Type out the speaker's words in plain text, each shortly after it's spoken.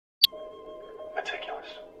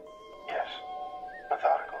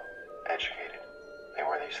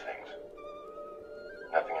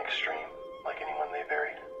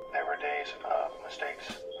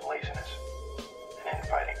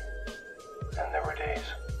days,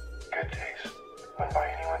 good days, when by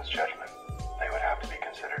anyone's judgment, they would have to be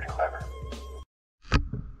considered clever.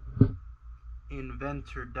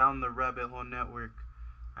 Inventor down the rabbit hole network.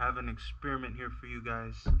 I have an experiment here for you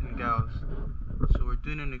guys and gals. So we're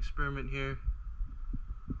doing an experiment here.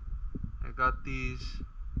 I got these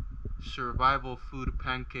survival food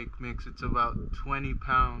pancake mix. It's about 20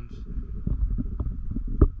 pounds.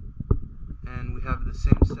 And we have the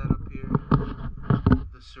same setup here.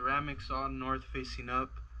 The ceramics all north facing up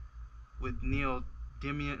with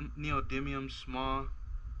neodymium small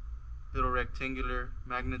little rectangular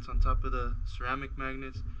magnets on top of the ceramic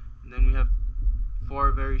magnets. And then we have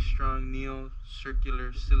 4 very strong neo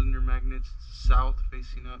circular cylinder magnets south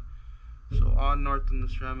facing up. So all north on the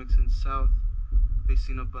ceramics and south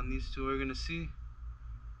facing up on these two. We're going to see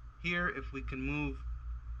here if we can move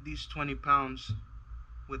these 20 pounds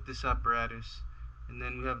with this apparatus. And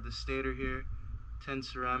then we have the stator here, 10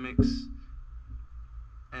 ceramics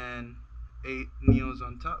and 8 neos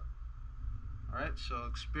on top. Alright, so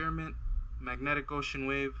experiment, magnetic ocean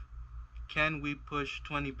wave. Can we push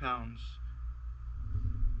 20 pounds?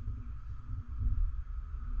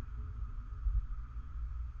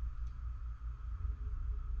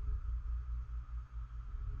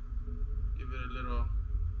 Give it a little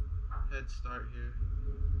head start here.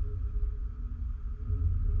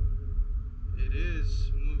 It is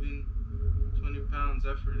moving 20 pounds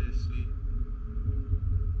effortlessly.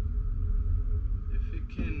 If it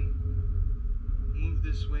can move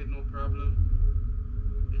this weight no problem,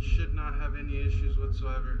 it should not have any issues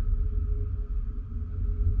whatsoever.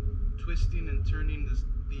 Twisting and turning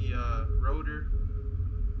the rotor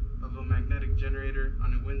of a magnetic generator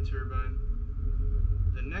on a wind turbine.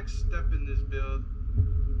 The next step in this build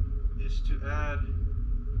is to add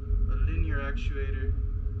a linear actuator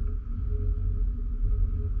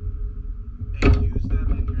and use that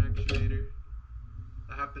linear actuator.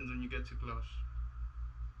 That happens when you get too close.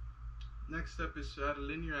 Next step is to add a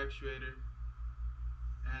linear actuator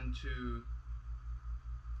and to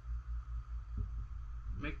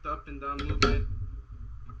make the up and down movement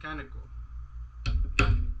mechanical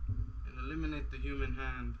and eliminate the human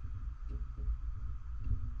hand.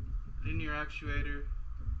 Linear actuator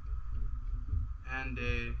and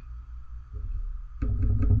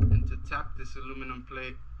to tap this aluminum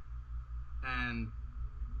plate and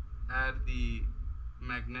add the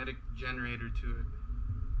magnetic generator to it.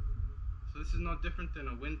 So this is no different than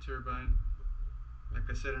a wind turbine. Like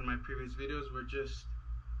I said in my previous videos, we're just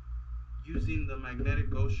using the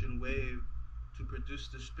magnetic ocean wave to produce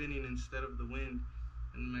the spinning instead of the wind.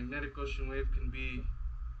 And the magnetic ocean wave can be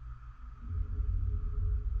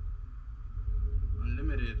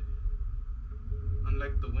unlimited,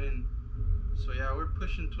 unlike the wind. So yeah, we're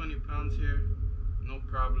pushing 20 pounds here, no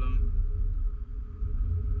problem.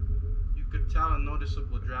 You could tell a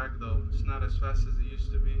noticeable drag though. It's not as fast as it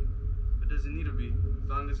used to be. It doesn't need to be. As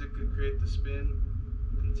long as it could create the spin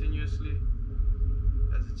continuously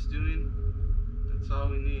as it's doing, that's all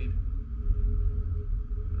we need.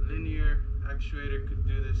 A linear actuator could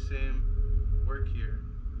do the same work here.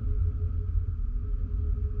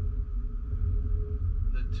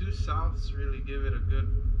 The 2 souths really give it a good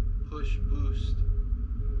push boost.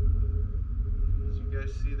 As you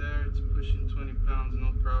guys see there, it's pushing 20 pounds,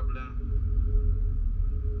 no problem.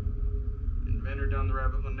 Inventor down the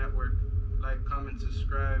rabbit hole network. Like, comment,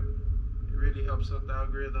 subscribe. It really helps out the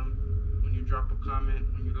algorithm when you drop a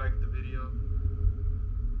comment, when you like the video.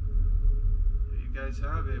 There you guys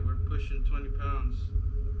have it. We're pushing 20 pounds.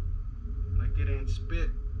 Like it ain't spit,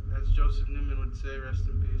 as Joseph Newman would say, rest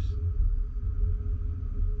in peace.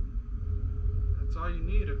 That's all you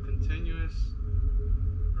need, a continuous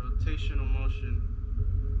rotational motion.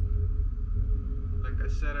 Like I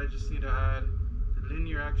said, I just need to add the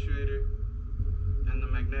linear actuator and the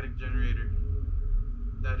magnetic generator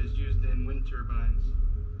that is used in wind turbines.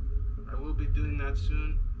 I will be doing that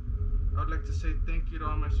soon. I would like to say thank you to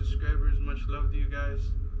all my subscribers. Much love to you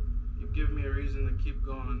guys. You give me a reason to keep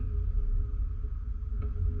going.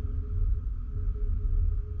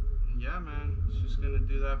 And yeah, man, it's just gonna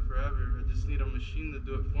do that forever. I just need a machine to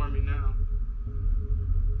do it for me now.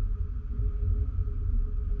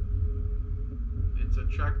 It's a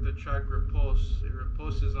track-to-track repulse. It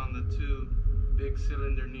repulses on the 2 big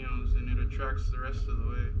cylinder neos and it attracts the rest of the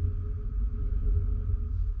way.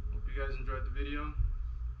 Hope you guys enjoyed the video.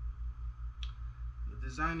 The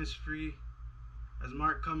design is free. As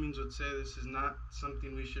Mark Cummings would say, this is not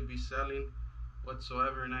something we should be selling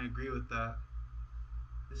whatsoever, and I agree with that.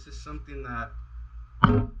 This is something that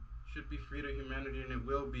should be free to humanity, and it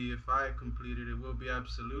will be. If I complete it, it will be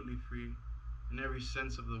absolutely free in every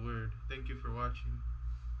sense of the word. Thank you for watching.